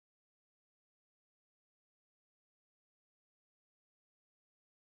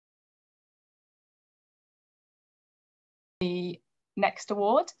the next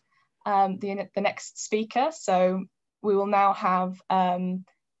award, the next speaker. So we will now have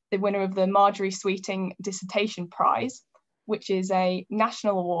the winner of the Marjorie Sweeting Dissertation Prize, which is a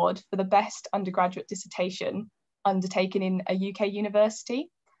national award for the best undergraduate dissertation undertaken in a UK university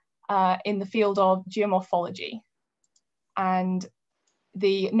in the field of geomorphology. And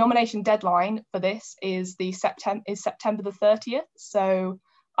the nomination deadline for this is September the 30th. So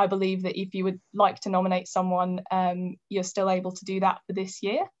I believe that if you would like to nominate someone, you're still able to do that for this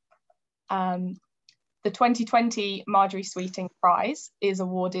year. The 2020 Marjorie Sweeting Prize is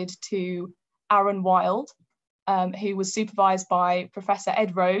awarded to Aaron Wyld, who was supervised by Professor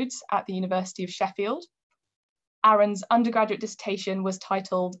Ed Rhodes at the University of Sheffield. Aaron's undergraduate dissertation was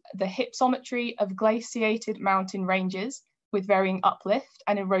titled "The Hypsometry of Glaciated Mountain Ranges with Varying Uplift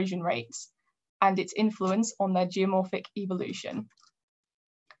and Erosion Rates and its Influence on Their Geomorphic Evolution."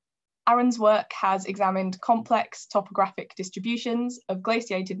 Aaron's work has examined complex topographic distributions of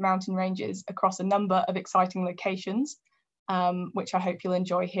glaciated mountain ranges across a number of exciting locations, which I hope you'll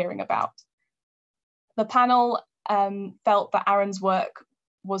enjoy hearing about. The panel felt that Aaron's work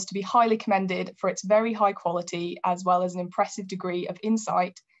was to be highly commended for its very high quality, as well as an impressive degree of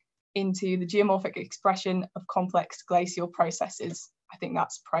insight into the geomorphic expression of complex glacial processes. I think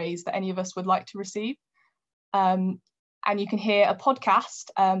that's praise that any of us would like to receive. And you can hear a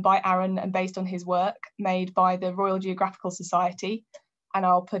podcast by Aaron and based on his work made by the Royal Geographical Society, and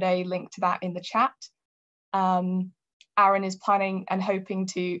I'll put a link to that in the chat. Aaron is planning and hoping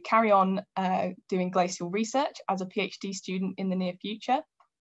to carry on doing glacial research as a PhD student in the near future.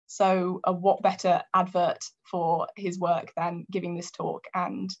 So what better advert for his work than giving this talk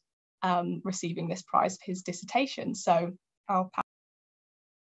and receiving this prize for his dissertation. So I'll pass.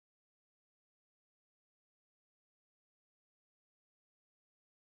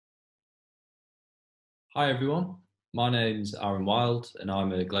 Hi everyone, my name's Aaron Wyld and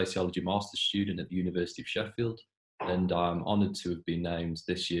I'm a glaciology master's student at the University of Sheffield, and I'm honoured to have been named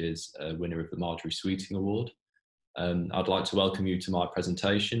this year's winner of the Marjorie Sweeting Award. I'd like to welcome you to my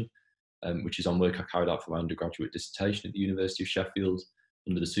presentation, which is on work I carried out for my undergraduate dissertation at the University of Sheffield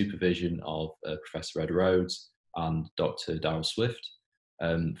under the supervision of Professor Ed Rhodes and Dr. Darryl Swift,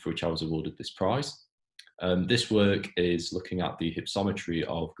 for which I was awarded this prize. This work is looking at the hypsometry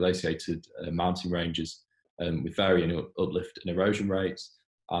of glaciated mountain ranges with varying uplift and erosion rates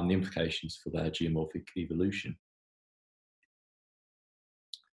and the implications for their geomorphic evolution.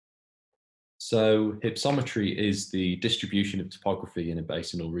 So hypsometry is the distribution of topography in a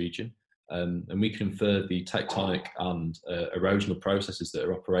basinal region, and we can infer the tectonic and erosional processes that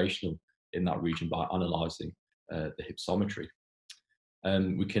are operational in that region by analysing the hypsometry.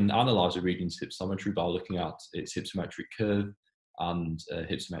 We can analyse a region's hypsometry by looking at its hypsometric curve and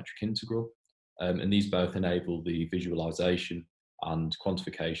hypsometric integral, and these both enable the visualisation and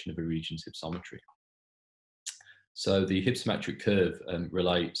quantification of a region's hypsometry. So the hypsometric curve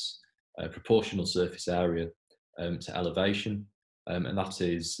relates proportional surface area to elevation, and that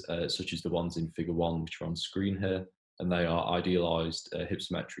is such as the ones in figure 1, which are on screen here, and they are idealised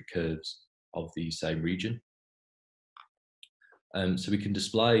hypsometric curves of the same region. So we can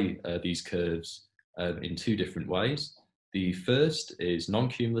display these curves in two different ways. The first is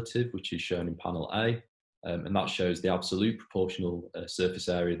non-cumulative, which is shown in panel A, and that shows the absolute proportional surface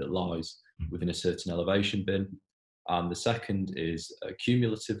area that lies within a certain elevation bin. And the second is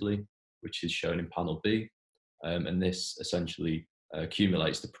cumulatively, which is shown in panel B, and this essentially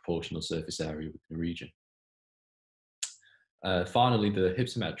accumulates the proportional surface area within a region. Finally, the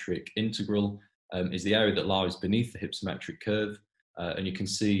hypsometric integral is the area that lies beneath the hypsometric curve, and you can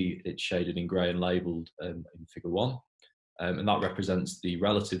see it's shaded in grey and labelled in figure 1, and that represents the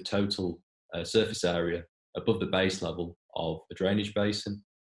relative total surface area above the base level of a drainage basin,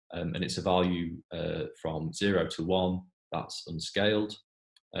 and it's a value from 0 to 1, that's unscaled,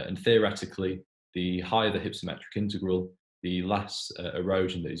 and theoretically the higher the hypsometric integral, the less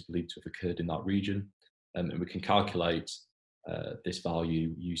erosion that is believed to have occurred in that region, and we can calculate this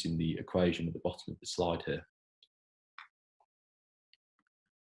value using the equation at the bottom of the slide here.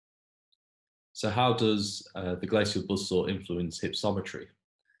 So how does the glacial buzzsaw influence hypsometry?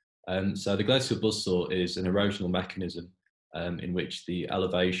 So the glacial buzzsaw is an erosional mechanism in which the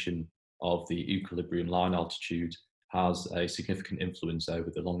elevation of the equilibrium line altitude has a significant influence over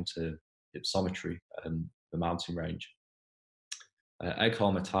the long-term hypsometry of the mountain range.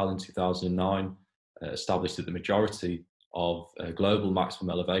 Egholm et al. In 2009 established that the majority of global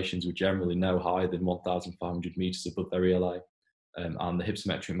maximum elevations were generally no higher than 1,500 metres above their ELA, and the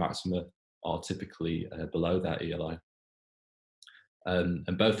hypsometric maxima are typically below that ELA.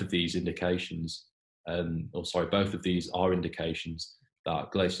 And both of these indications both of these are indications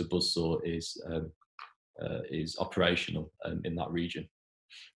that glacial buzzsaw is operational in that region.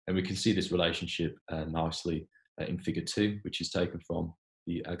 And we can see this relationship nicely in figure 2, which is taken from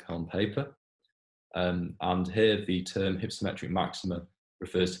the Egholm paper. And here the term hypsometric maxima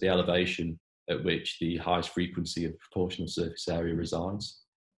refers to the elevation at which the highest frequency of proportional surface area resides.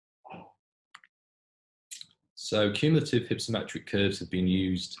 So cumulative hypsometric curves have been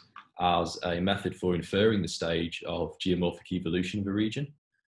used as a method for inferring the stage of geomorphic evolution of a region.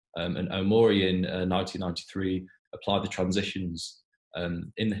 And Marjorie in 1993 applied the transitions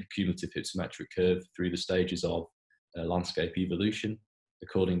in the cumulative hypsometric curve through the stages of landscape evolution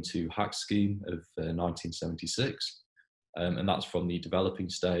according to Hack's scheme of 1976. And that's from the developing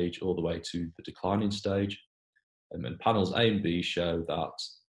stage all the way to the declining stage. And panels A and B show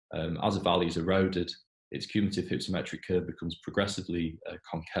that as a valley is eroded, its cumulative hypsometric curve becomes progressively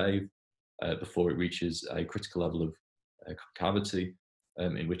concave before it reaches a critical level of concavity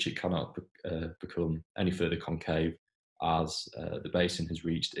in which it cannot become any further concave as the basin has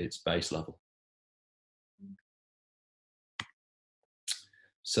reached its base level.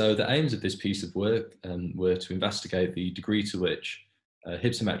 So the aims of this piece of work were to investigate the degree to which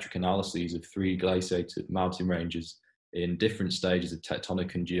hypsometric analyses of 3 glaciated mountain ranges in different stages of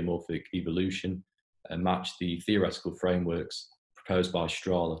tectonic and geomorphic evolution match the theoretical frameworks proposed by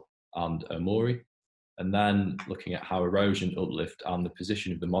Strahler and Marjorie, and then looking at how erosion, uplift, and the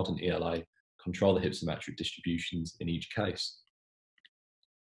position of the modern ELA control the hypsometric distributions in each case.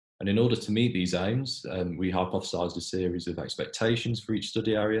 And in order to meet these aims, we hypothesized a series of expectations for each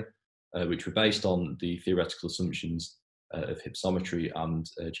study area, which were based on the theoretical assumptions of hypsometry and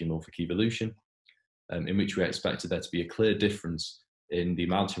geomorphic evolution, in which we expected there to be a clear difference in the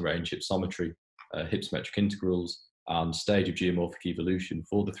mountain range hypsometry, hypsometric integrals, and stage of geomorphic evolution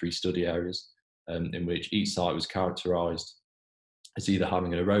for the 3 study areas, in which each site was characterized as either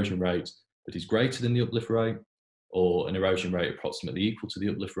having an erosion rate that is greater than the uplift rate, or an erosion rate approximately equal to the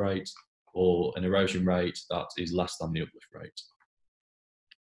uplift rate, or an erosion rate that is less than the uplift rate.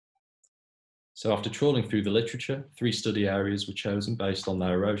 So after trawling through the literature, 3 study areas were chosen based on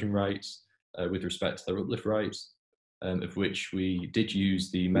their erosion rates with respect to their uplift rates, of which we did use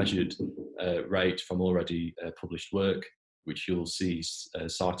the measured rate from already published work, which you'll see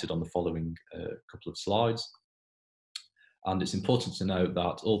cited on the following couple of slides. And it's important to note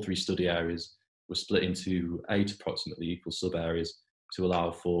that all 3 study areas were split into 8 approximately equal sub-areas to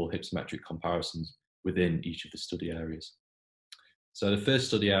allow for hypsometric comparisons within each of the study areas. So the first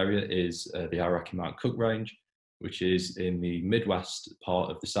study area is the Iraqi Mount Cook Range, which is in the midwest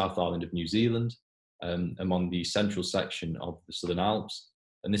part of the South Island of New Zealand, among the central section of the Southern Alps.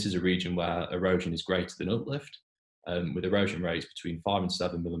 And this is a region where erosion is greater than uplift, with erosion rates between 5 and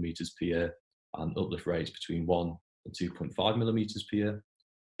 7 millimeters per year, and uplift rates between 1 and 2.5 millimeters per year.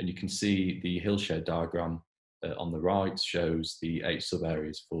 And you can see the hillshade diagram on the right shows the 8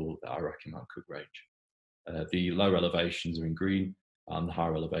 sub-areas for the Iraqi Mount Cook Range. The lower elevations are in green and the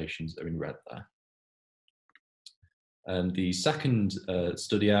higher elevations are in red there. And the second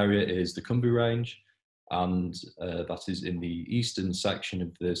study area is the Khumbu Range, and that is in the eastern section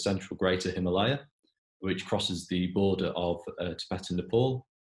of the central Greater Himalaya, which crosses the border of Tibet and Nepal.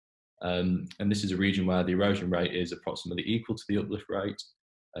 And this is a region where the erosion rate is approximately equal to the uplift rate.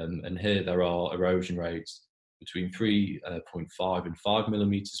 And here there are erosion rates between 3.5 and 5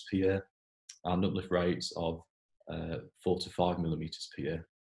 millimeters per year, and uplift rates of 4 to 5 millimeters per year.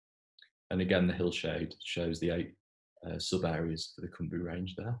 And again, the hillshade shows the 8 sub-areas for the Khumbu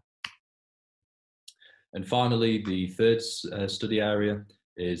Range there. And finally, the third study area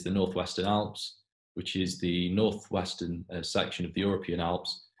is the Northwestern Alps, which is the northwestern section of the European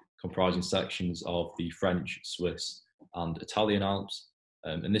Alps, comprising sections of the French, Swiss, and Italian Alps.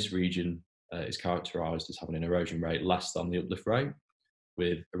 And this region is characterized as having an erosion rate less than the uplift rate,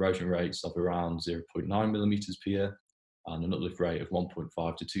 with erosion rates of around 0.9 millimeters per year and an uplift rate of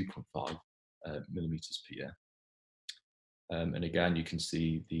 1.5 to 2.5 millimeters per year. And again, you can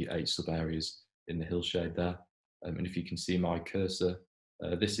see the 8 sub-areas in the hillshade there. And if you can see my cursor,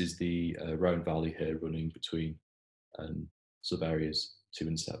 this is the Rhone Valley here running between sub-areas 2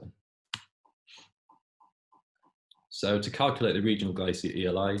 and 7. So to calculate the regional glacier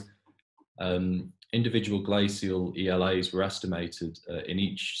ELA, individual glacial ELAs were estimated in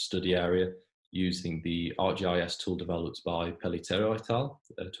each study area using the ArcGIS tool developed by Pelletiero et al.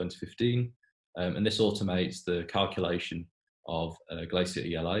 2015. And this automates the calculation of glacier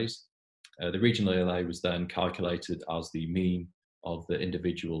ELAs. The regional ELA was then calculated as the mean of the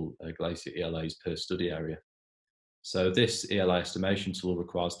individual glacier ELAs per study area. So this ELA estimation tool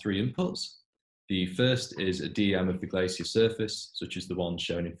requires 3 inputs: The first is a DEM of the glacier surface, such as the one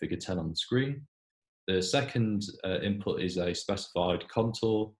shown in figure 10 on the screen. The second input is a specified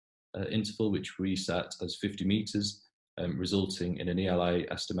contour interval, which we set as 50 meters, resulting in an ELA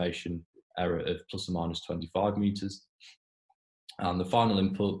estimation error of plus or minus 25 meters. And the final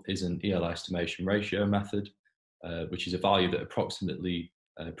input is an ELA estimation ratio method, which is a value that approximately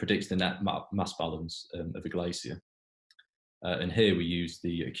predicts the net mass balance of a glacier. And here we use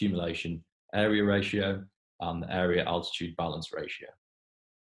the accumulation area ratio and the area altitude balance ratio.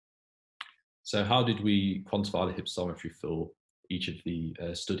 So how did we quantify the hypsometry for each of the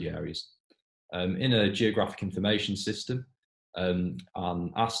study areas? In a geographic information system, and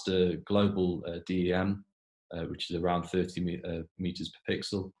asked a global DEM, which is around 30 meters per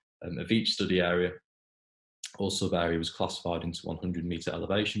pixel, of each study area. All sub-area was classified into 100-meter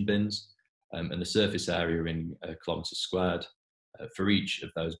elevation bins, and the surface area in kilometers squared for each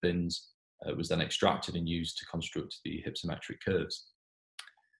of those bins was then extracted and used to construct the hypsometric curves.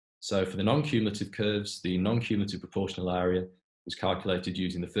 So for the non-cumulative curves, the non-cumulative proportional area was calculated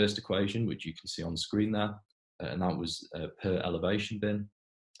using the first equation, which you can see on screen there, and that was per elevation bin.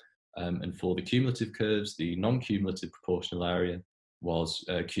 And for the cumulative curves, the non-cumulative proportional area was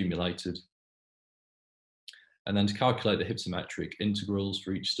accumulated. And then to calculate the hypsometric integrals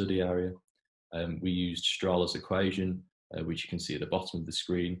for each study area, we used Strahler's equation, which you can see at the bottom of the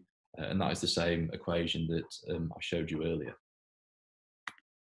screen, and that is the same equation that I showed you earlier.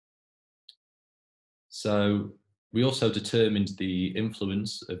 So we also determined the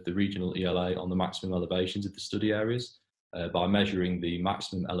influence of the regional ELA on the maximum elevations of the study areas by measuring the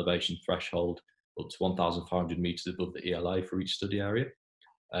maximum elevation threshold up to 1,500 meters above the ELA for each study area.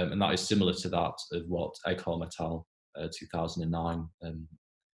 And that is similar to that of what Ekholm et al. 2009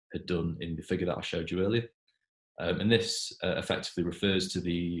 had done in the figure that I showed you earlier. And this effectively refers to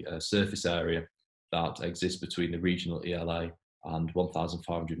the surface area that exists between the regional ELA and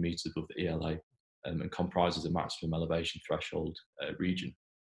 1,500 meters above the ELA, and comprises a maximum elevation threshold region.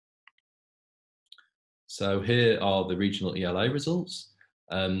 So here are the regional ELA results,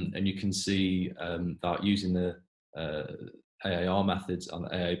 and you can see that using the AAR methods and the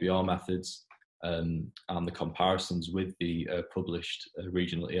AABR methods and the comparisons with the published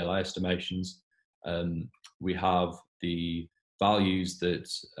regional ELA estimations, we have the values that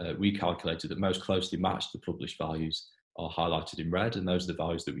we calculated that most closely match the published values are highlighted in red, and those are the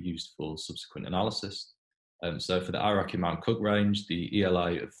values that we used for subsequent analysis. So for the Iraqi Mount Cook range, the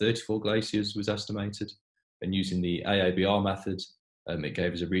ELA of 34 glaciers was estimated, and using the AABR method, it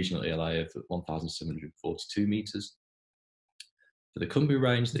gave us a regional ELA of 1,742 meters. For the Khumbu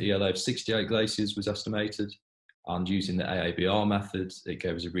range, the ELA of 68 glaciers was estimated, and using the AABR method, it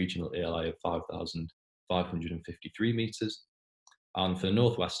gave us a regional ELA of 5,553 meters. And for the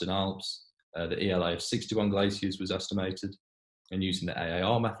Northwestern Alps, the ELA of 61 glaciers was estimated, and using the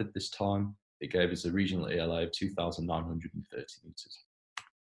AAR method this time, it gave us a regional ELA of 2,930 meters.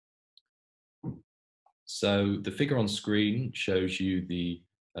 So the figure on screen shows you the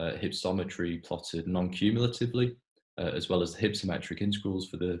hypsometry plotted non-cumulatively, as well as the hypsometric integrals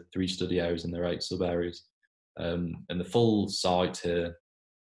for the 3 study areas and their 8 sub-areas. And the full site here,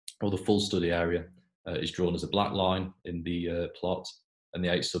 or the full study area, is drawn as a black line in the plot, and the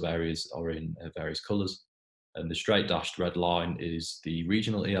 8 sub-areas are in various colours. And the straight dashed red line is the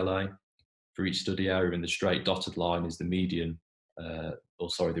regional ELA for each study area, and the straight dotted line is the median,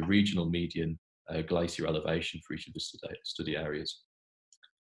 the regional median glacier elevation for each of the study areas.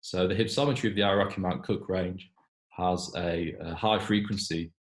 So the hypsometry of the Iraqi Mount Cook range has a high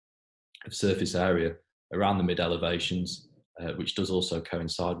frequency of surface area around the mid-elevations, which does also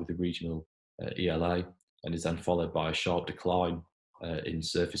coincide with the regional ELA, and is then followed by a sharp decline in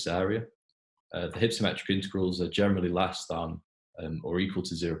surface area. The hypsometric integrals are generally less than or equal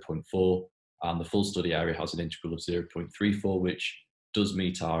to 0.4, and the full study area has an integral of 0.34, which does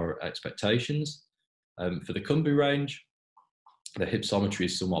meet our expectations. For the Khumbu range, the hypsometry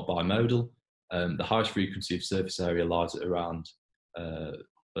is somewhat bimodal. The highest frequency of surface area lies at around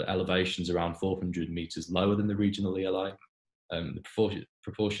elevations around 400 meters lower than the regional ELA. The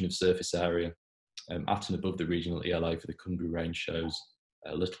proportion of surface area at and above the regional ELA for the Khumbu range shows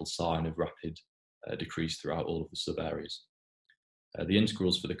a little sign of rapid decrease throughout all of the sub-areas. The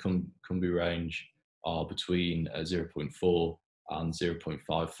integrals for the Khumbu range are between 0.4 and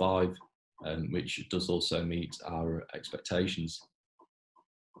 0.55, which does also meet our expectations.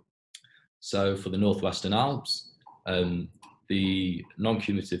 So for the Northwestern Alps, the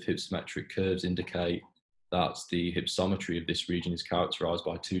non-cumulative hypsometric curves indicate that the hypsometry of this region is characterized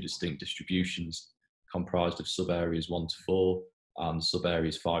by 2 distinct distributions comprised of sub-areas 1 to 4 and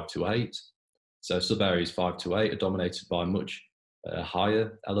sub-areas 5 to 8. So sub-areas 5 to 8 are dominated by much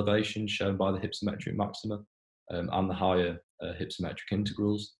higher elevations shown by the hypsometric maxima and the higher hypsometric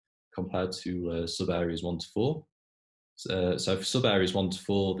integrals compared to sub-areas 1 to 4. So for sub-areas 1 to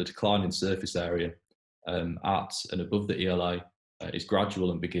 4, the decline in surface area at and above the ELA is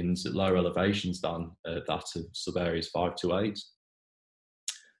gradual and begins at lower elevations than that of sub-areas 5 to 8.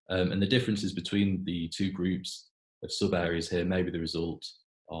 And the differences between the two groups of sub-areas here may be the result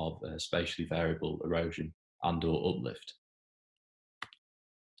of spatially variable erosion and or uplift.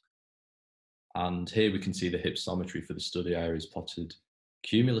 And here we can see the hypsometry for the study areas plotted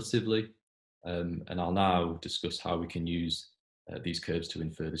cumulatively. And I'll now discuss how we can use these curves to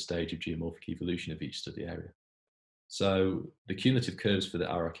infer the stage of geomorphic evolution of each study area. So the cumulative curves for the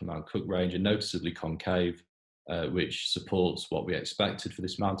Aoraki Mount Cook range are noticeably concave, which supports what we expected for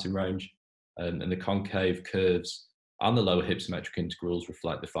this mountain range. And the concave curves and the lower hypsometric integrals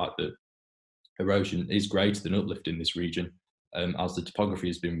reflect the fact that erosion is greater than uplift in this region, as the topography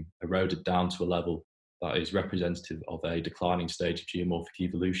has been eroded down to a level that is representative of a declining stage of geomorphic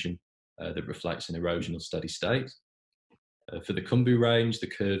evolution that reflects an erosional steady state. For the Khumbu range, the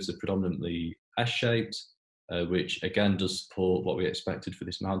curves are predominantly S-shaped, which again does support what we expected for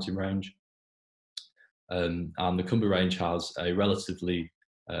this mountain range. And the Khumbu range has a relatively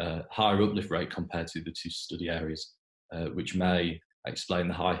higher uplift rate compared to the two study areas, which may explain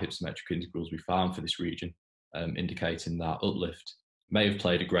the high hypsometric integrals we found for this region, indicating that uplift may have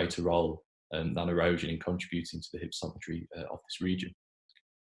played a greater role than erosion in contributing to the hypsometry of this region.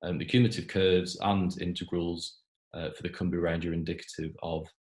 The cumulative curves and integrals for the Khumbu range are indicative of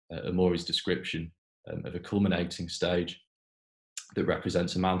Omori's description of a culminating stage that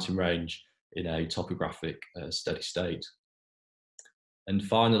represents a mountain range in a topographic steady state. And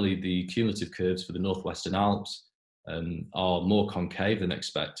finally, the cumulative curves for the Northwestern Alps are more concave than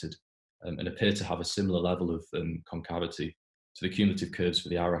expected and appear to have a similar level of concavity to the cumulative curves for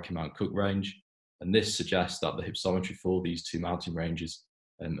the Aoraki Mount Cook range. And this suggests that the hypsometry for these two mountain ranges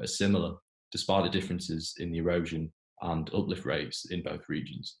are similar, despite the differences in the erosion and uplift rates in both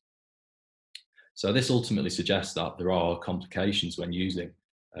regions. So this ultimately suggests that there are complications when using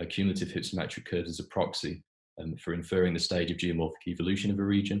cumulative hypsometric curves as a proxy for inferring the stage of geomorphic evolution of a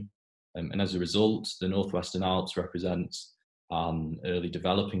region. And as a result, the Northwestern Alps represents an early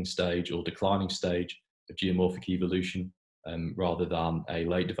developing stage or declining stage of geomorphic evolution rather than a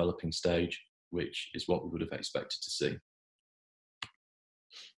late developing stage, which is what we would have expected to see.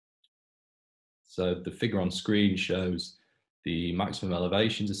 So the figure on screen shows the maximum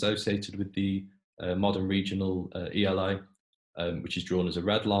elevations associated with the modern regional ELA, which is drawn as a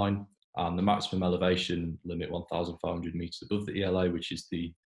red line, and the maximum elevation limit 1,500 meters above the ELA, which is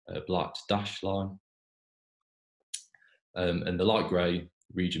the black dashed line. And the light grey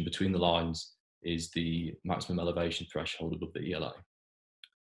region between the lines is the maximum elevation threshold above the ELA.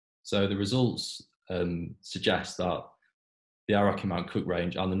 So the results suggest that the Aoraki Mount Cook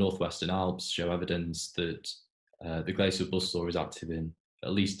range and the Northwestern Alps show evidence that the glacial buzzsaw is active in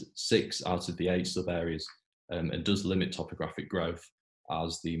at least 6 out of the 8 sub-areas and does limit topographic growth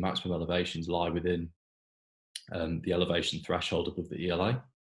as the maximum elevations lie within the elevation threshold above the ELA.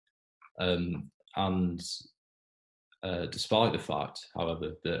 Despite the fact,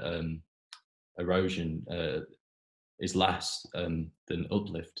 however, that erosion is less than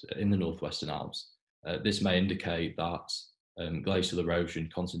uplift in the Northwestern Alps, this may indicate that glacial erosion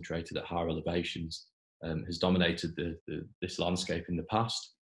concentrated at higher elevations has dominated this landscape in the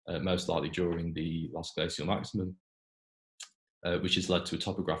past, most likely during the last glacial maximum, which has led to a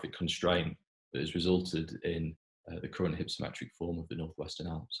topographic constraint that has resulted in the current hypsometric form of the Northwestern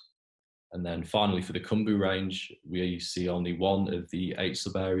Alps. And then finally, for the Khumbu range, we see only one of the 8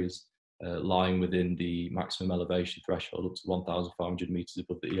 sub-areas lying within the maximum elevation threshold up to 1,500 meters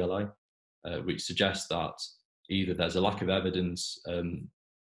above the ELA, which suggests that either there's a lack of evidence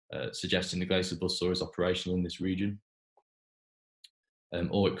suggesting the glacial buzzsaw is operational in this region,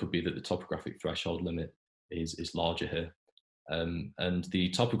 or it could be that the topographic threshold limit is larger here. And the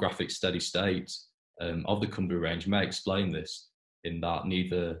topographic steady state of the Khumbu range may explain this, in that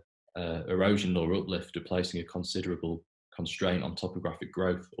neither erosion nor uplift are placing a considerable constraint on topographic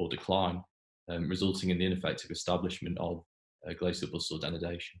growth or decline, resulting in the ineffective establishment of glacial buzzsaw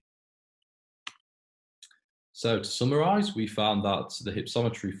denudation. So to summarise, we found that the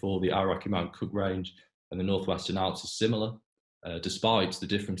hypsometry for the Aoraki Mount Cook range and the Northwestern Alps is similar, despite the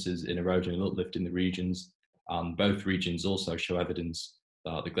differences in erosion and uplift in the regions, and both regions also show evidence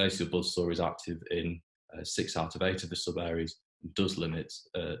that the glacial buzzsaw is active in 6 out of 8 of the sub-areas and does limit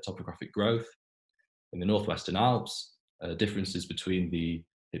topographic growth. In the Northwestern Alps, differences between the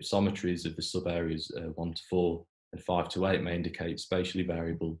hypsometries of the sub-areas 1 to 4 and 5 to 8 may indicate spatially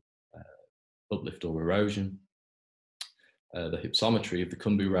variable uplift or erosion. The hypsometry of the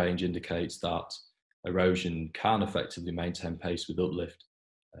Khumbu range indicates that erosion can effectively maintain pace with uplift,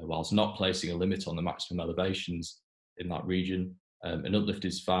 whilst not placing a limit on the maximum elevations in that region. And uplift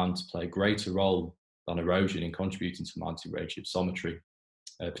is found to play a greater role than erosion in contributing to mountain range hypsometry,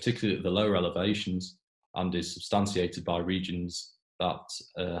 particularly at the lower elevations, and is substantiated by regions that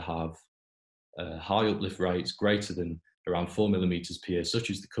have high uplift rates greater than around 4 millimeters per year, such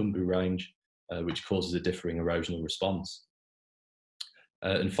as the Khumbu range, which causes a differing erosional response.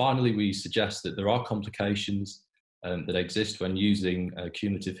 And finally, we suggest that there are complications that exist when using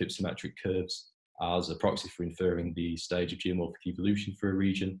cumulative hypsometric curves as a proxy for inferring the stage of geomorphic evolution for a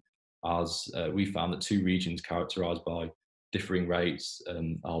region, as we found that 2 regions characterized by differing rates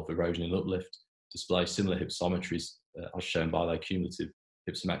of erosion and uplift display similar hypsometries as shown by their cumulative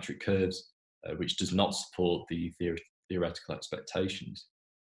hypsometric curves, which does not support the theoretical expectations.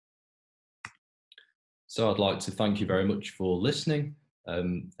 So I'd like to thank you very much for listening,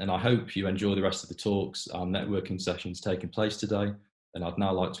 and I hope you enjoy the rest of the talks and networking sessions taking place today. And I'd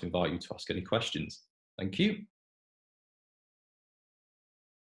now like to invite you to ask any questions. Thank you.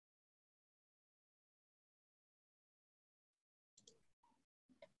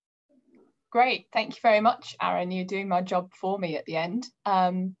 Great, thank you very much, Aaron. You're doing my job for me at the end.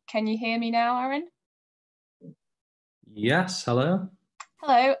 Can you hear me now, Aaron? Yes, hello.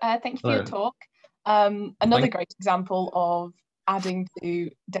 Hello, thank you for your talk. Another great example of adding to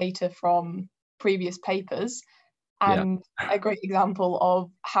data from previous papers, and a great example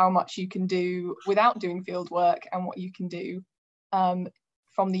of how much you can do without doing field work and what you can do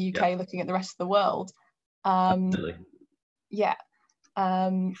from the UK looking at the rest of the world. Yeah.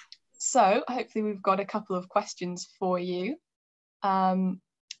 So hopefully we've got a couple of questions for you.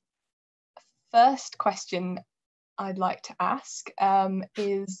 First question I'd like to ask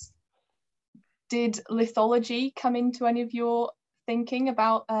is, did lithology come into any of your thinking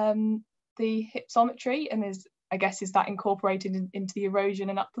about the hypsometry, and is that incorporated into the erosion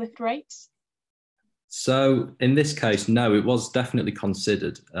and uplift rates? So in this case, no, it was definitely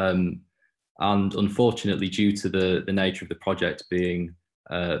considered. And unfortunately, due to the nature of the project being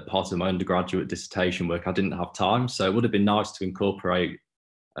part of my undergraduate dissertation work, I didn't have time. So it would have been nice to incorporate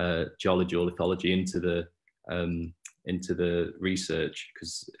geology or lithology into the research,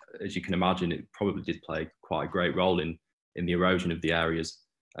 because as you can imagine, it probably did play quite a great role in the erosion of the areas.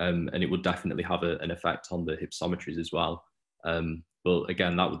 And it would definitely have an effect on the hypsometries as well. But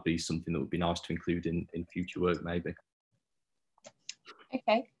again, that would be something that would be nice to include in future work, maybe.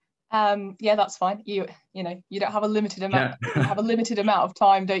 Okay. Yeah, that's fine. You don't have a limited amount. You have a limited amount of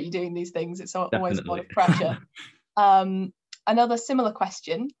time, don't you, doing these things? It's always a lot of pressure. Another similar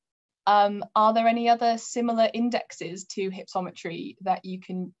question. Are there any other similar indexes to hypsometry that you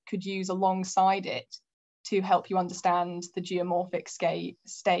could use alongside it to help you understand the geomorphic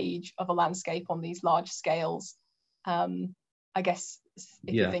stage of a landscape on these large scales? I guess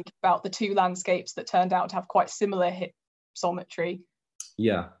if you think about the 2 landscapes that turned out to have quite similar hypsometry,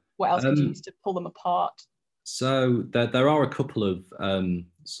 what else could you use to pull them apart? So there are a couple of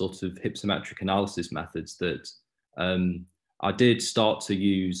sort of hypsometric analysis methods that I did start to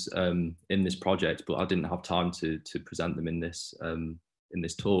use in this project, but I didn't have time to present them in this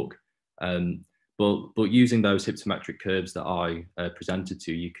talk. But using those hypsometric curves that I presented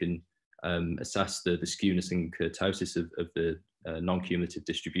to, you can assess the skewness and kurtosis of the non-cumulative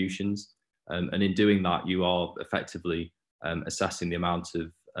distributions. And in doing that, you are effectively assessing the amount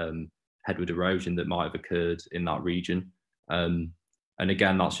of headward erosion that might have occurred in that region. And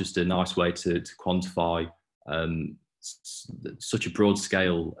again, that's just a nice way to quantify such a broad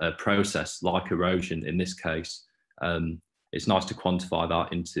scale process like erosion in this case. It's nice to quantify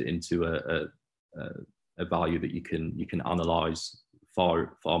that into a value that you can analyze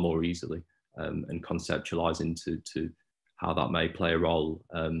far more easily and conceptualize into how that may play a role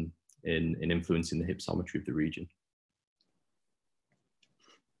in influencing the hypsometry of the region.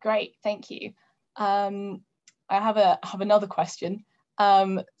 Great, thank you. I have another question.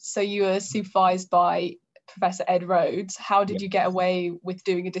 So you were supervised by Professor Ed Rhodes. How did you get away with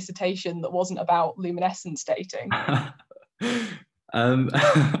doing a dissertation that wasn't about luminescence dating? Quite an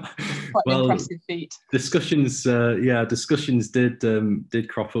impressive feat. Discussions did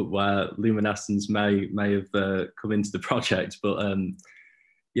crop up where luminescence may have come into the project, but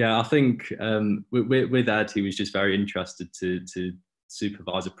I think with Ed, he was just very interested to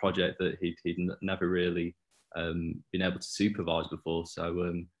supervise a project that he'd never really been able to supervise before.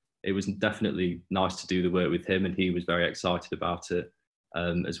 So it was definitely nice to do the work with him, and he was very excited about it.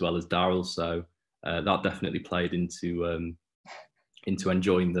 as well as Daryl. So that definitely played into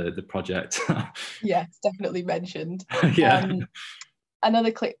enjoying the project. Yeah, it's definitely mentioned. Yeah.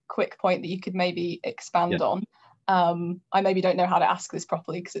 Another quick point that you could maybe expand on. I maybe don't know how to ask this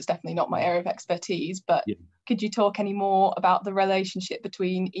properly because it's definitely not my area of expertise, but could you talk any more about the relationship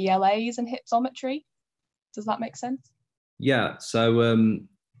between ELAs and hypsometry? Does that make sense? Yeah, so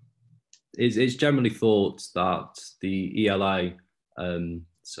it's generally thought that the ELA,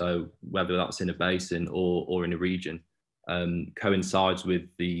 so whether that's in a basin or in a region, coincides with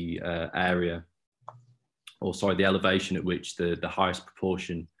the area, or sorry, the elevation at which the highest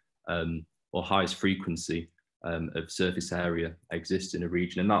proportion or highest frequency of surface area exists in a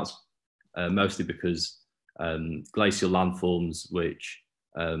region. And that's mostly because glacial landforms, which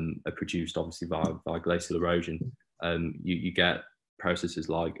are produced obviously by glacial erosion, you get processes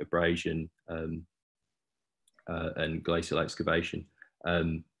like abrasion and glacial excavation,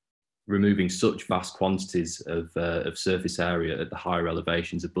 removing such vast quantities of surface area at the higher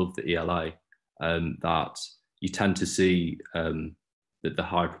elevations above the ELA that you tend to see that the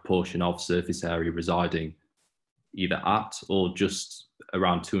high proportion of surface area residing either at or just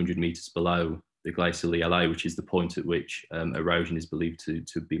around 200 meters below the glacial ELA, which is the point at which erosion is believed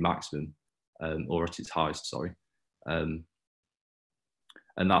to be maximum, or at its highest, sorry. And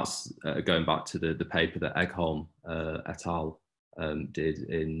that's going back to the paper that Egholm et al. Did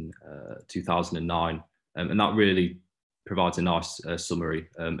in 2009. And that really provides a nice summary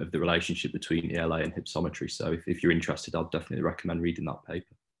of the relationship between ELA and hypsometry. So if you're interested, I'd definitely recommend reading that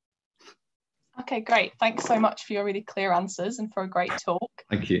paper. Okay, great. Thanks so much for your really clear answers and for a great talk.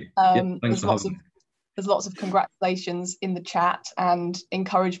 Thank you. There's lots of congratulations in the chat and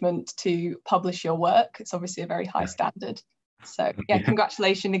encouragement to publish your work. It's obviously a very high standard. So yeah,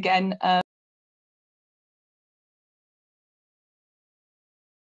 congratulations again.